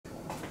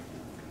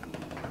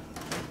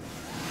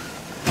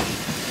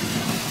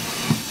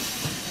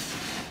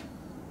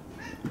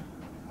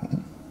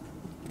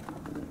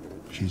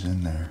she's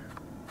in there.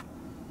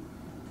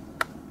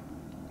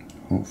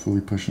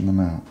 Hopefully pushing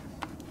them out.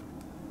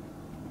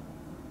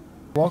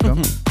 Welcome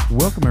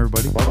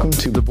everybody. Welcome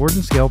to the Board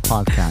and Scale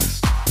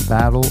podcast,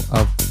 Battle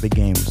of the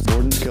Games.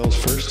 Board and Scale's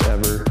first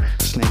ever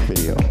snake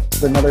video.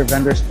 Another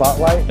vendor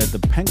spotlight. That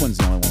the penguin's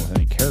the only one with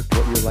any character.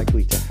 What you're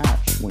likely to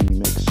hatch when you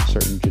mix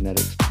certain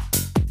genetics.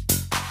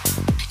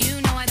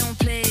 You know I don't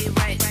play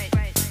right.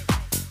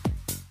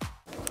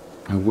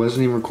 I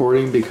wasn't even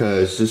recording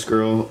because this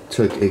girl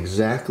took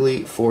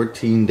exactly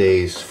 14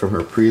 days from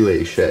her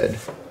pre-lay shed.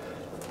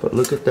 But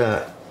look at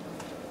that.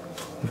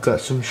 We've got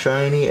some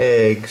shiny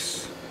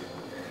eggs.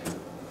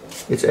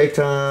 It's egg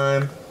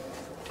time.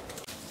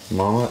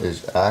 Mama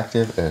is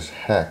active as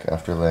heck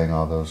after laying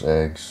all those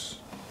eggs.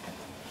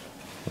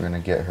 We're gonna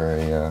get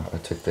her I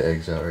took the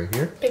eggs out right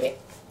here. Baby.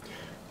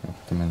 I'll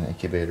put them in the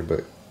incubator,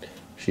 but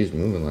she's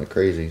moving like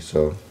crazy,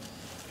 so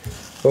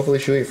hopefully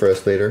she'll eat for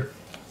us later.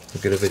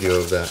 We'll get a video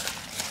of that.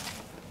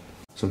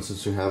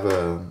 Since we have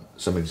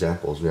some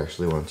examples, we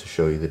actually wanted to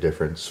show you the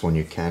difference when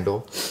you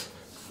candle.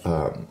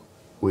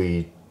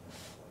 We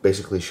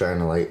basically shine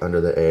a light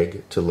under the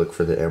egg to look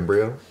for the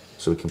embryo,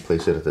 so we can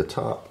place it at the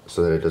top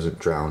so that it doesn't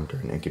drown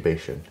during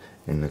incubation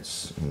and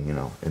it's, you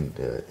know, in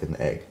the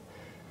egg.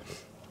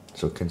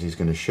 So Kenzie's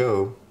gonna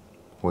show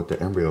what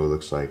the embryo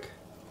looks like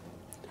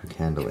through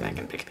candling. If I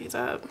can pick these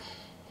up.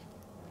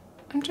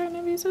 I'm trying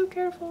to be so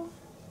careful.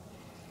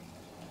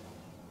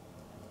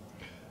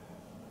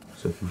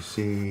 So if you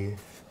see,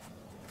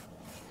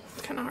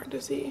 It's kind of hard to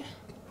see.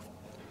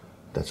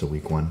 that's a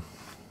weak one.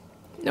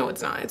 No,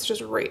 it's not. It's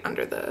just right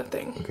under the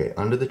thing. Okay,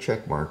 under the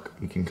check mark,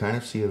 you can kind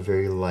of see a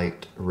very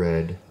light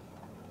red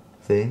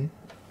thing,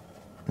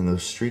 and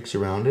those streaks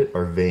around it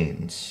are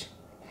veins.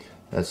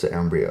 That's the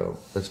embryo.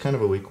 That's kind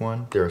of a weak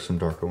one. There are some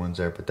darker ones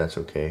there, but that's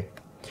okay.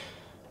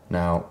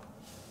 Now,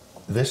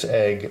 this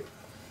egg,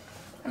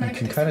 you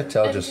can kind of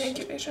tell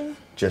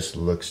just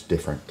looks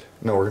different.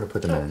 No, we're gonna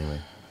put them in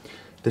anyway.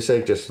 This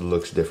egg just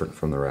looks different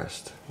from the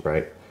rest,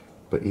 right?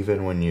 But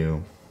even when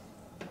you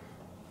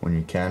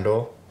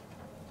candle,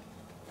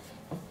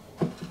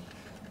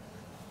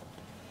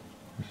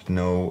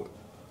 no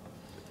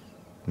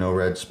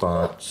red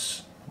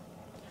spots,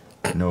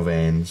 no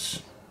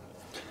veins.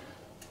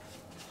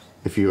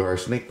 If you are a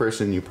snake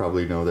person, you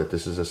probably know that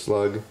this is a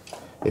slug.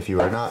 If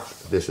you are not,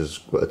 this is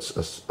what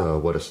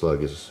a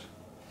slug is.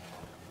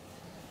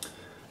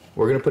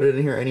 We're gonna put it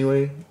in here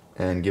anyway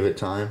and give it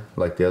time,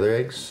 like the other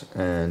eggs,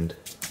 and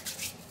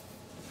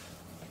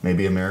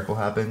maybe a miracle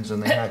happens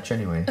and they hatch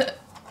anyway.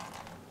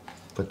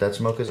 But that's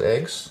Mocha's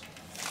eggs.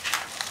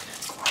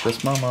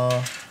 That's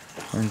Mama.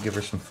 We're gonna give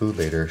her some food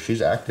later.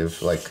 She's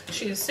active, like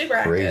she's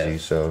super crazy,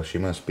 active. so she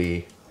must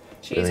be.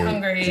 She's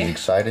hungry. She's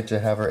excited to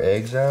have her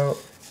eggs out.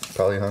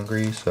 Probably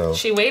hungry, so.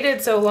 She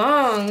waited so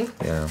long.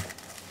 Yeah.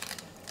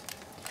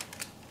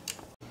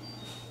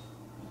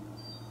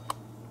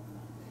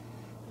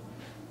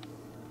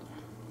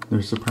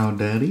 There's the proud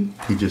daddy.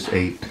 He just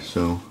ate,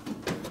 so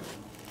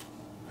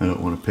I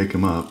don't want to pick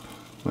him up,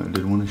 but I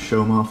did want to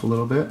show him off a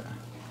little bit.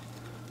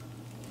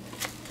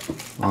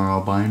 Our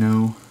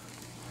albino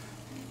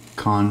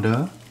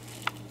conda.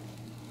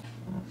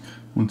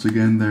 Once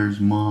again,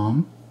 there's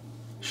Mom.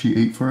 She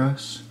ate for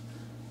us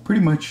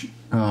pretty much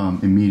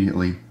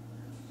immediately.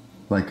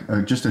 Like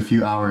just a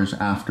few hours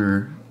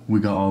after we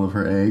got all of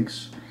her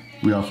eggs.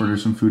 We offered her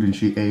some food and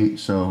she ate,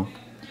 so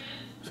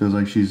feels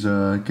like she's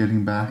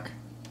getting back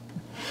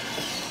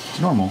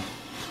to normal.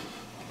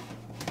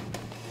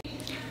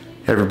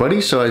 Hey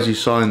everybody, so as you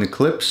saw in the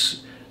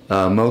clips,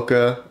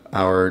 Mocha,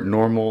 our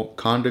normal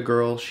conda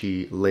girl,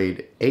 she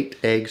laid 8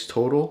 eggs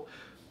total.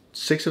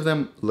 6 of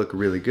them look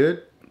really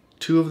good.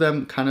 2 of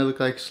them kind of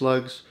look like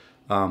slugs,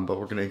 but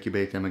we're gonna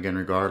incubate them again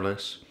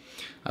regardless.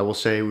 I will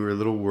say we were a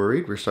little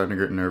worried. We're starting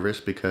to get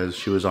nervous because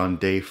she was on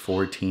day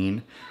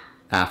 14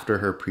 after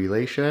her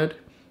pre-lay shed.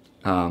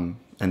 And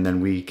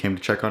then we came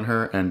to check on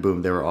her and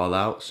boom, they were all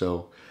out.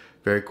 So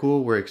very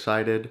cool, we're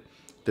excited.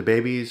 The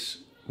babies,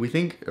 we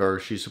think, or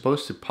she's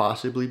supposed to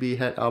possibly be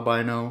het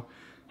albino.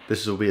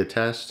 This will be a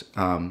test.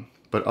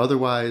 But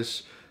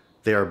otherwise,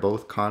 they are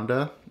both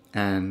conda,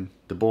 and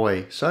the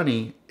boy,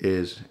 Sunny,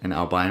 is an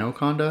albino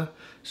conda.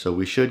 So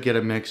we should get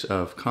a mix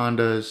of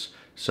condas,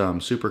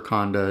 some super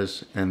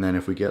condas, and then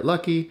if we get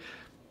lucky,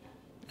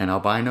 an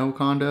albino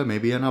conda,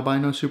 maybe an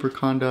albino super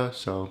conda.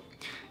 So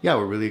yeah,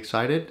 we're really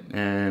excited.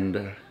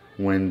 And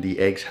when the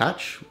eggs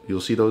hatch,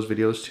 you'll see those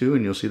videos too,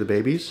 and you'll see the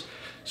babies.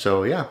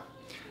 So yeah,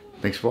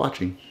 thanks for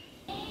watching.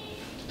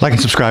 Like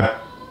and subscribe.